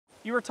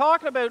You were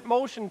talking about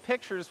motion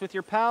pictures with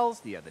your pals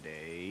the other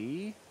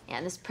day. Yeah,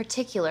 and this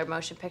particular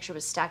motion picture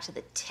was stacked to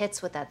the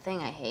tits with that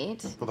thing I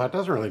hate. Well, that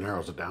doesn't really narrow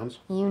it down.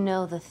 You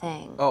know the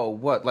thing. Oh,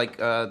 what? Like,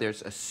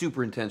 there's a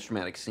super intense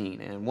dramatic scene,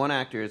 and one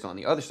actor is on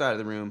the other side of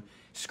the room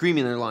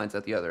screaming their lines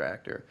at the other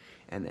actor.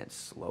 And then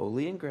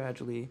slowly and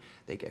gradually,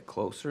 they get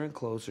closer and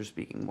closer,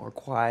 speaking more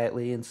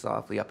quietly and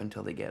softly up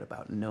until they get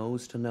about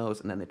nose to nose,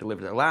 and then they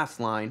deliver their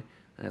last line,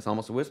 and it's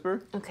almost a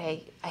whisper.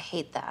 Okay, I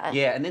hate that.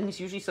 Yeah, and then there's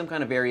usually some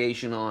kind of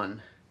variation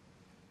on...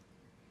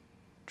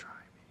 Try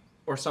me.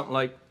 Or something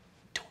like,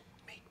 Don't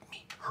make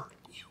me hurt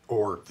you.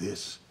 Or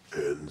this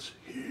ends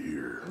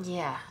here.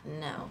 Yeah,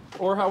 no.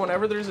 or how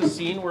whenever there's a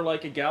scene where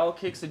like a gal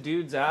kicks a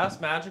dude's ass,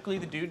 magically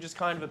the dude just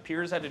kind of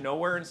appears out of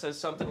nowhere and says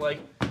something like,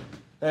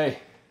 hey,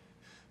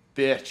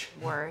 bitch.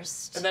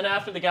 Worst. And then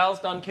after the gal's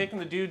done kicking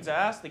the dude's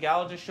ass, the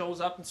gal just shows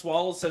up and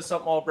swallows, says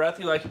something all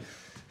breathy like,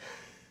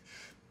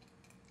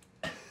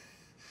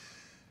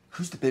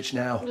 who's the bitch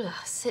now? Ugh,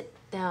 sit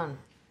down.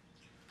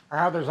 Or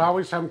how there's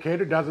always some kid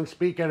who doesn't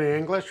speak any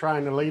English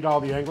trying to lead all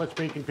the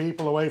English-speaking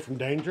people away from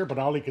danger, but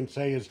all he can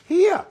say is,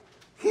 here,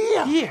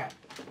 here, Here,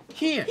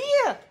 here,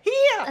 Yeah.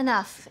 here.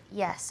 Enough.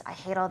 Yes, I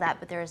hate all that,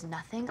 but there is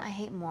nothing I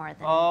hate more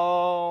than...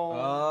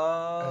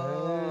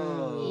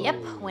 Oh. Yep,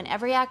 when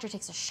every actor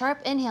takes a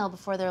sharp inhale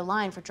before their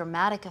line for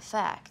dramatic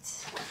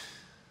effect.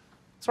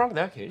 What's wrong with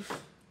that, Katie? You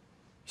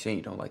saying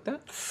you don't like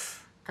that?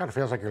 Kind of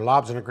feels like you're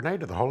lobs in a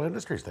grenade to the whole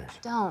industry's there.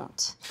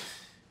 Don't.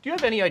 Do you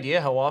have any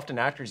idea how often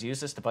actors use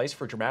this device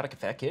for dramatic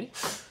effect, Katie?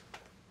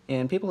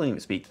 And people don't even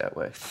speak that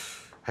way.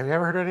 Have you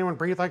ever heard anyone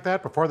breathe like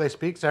that before they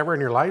speak ever in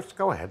your life?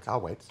 Go ahead, I'll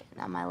wait.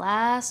 Now my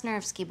last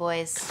nerve ski,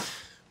 boys.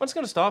 When's it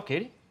gonna stop,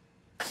 Katie?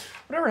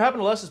 Whatever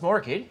happened to less is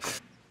more, Katie?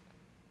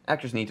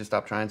 Actors need to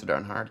stop trying so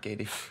darn hard,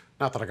 Katie.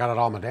 Not that I got it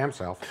all my damn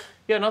self.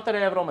 Yeah, not that I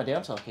have it on my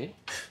damn self, Katie.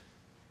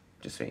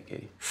 Just saying,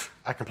 Katie.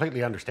 I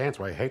completely understand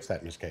why he hates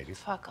that, Miss Katie.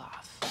 Fuck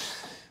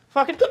off.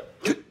 Fucking...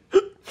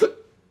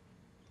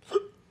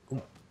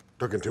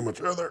 Took it too much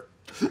further.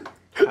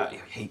 I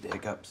hate the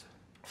hiccups.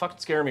 Fucking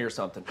scare me or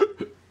something.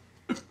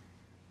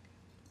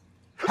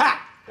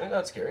 Ha! Ain't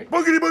that scary?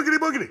 Boogity, boogity,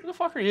 boogity. Who the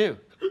fuck are you?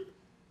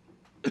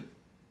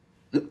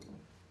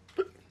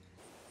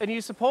 And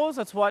you suppose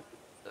that's what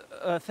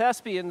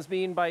thespians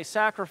mean by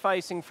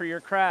sacrificing for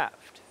your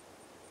craft?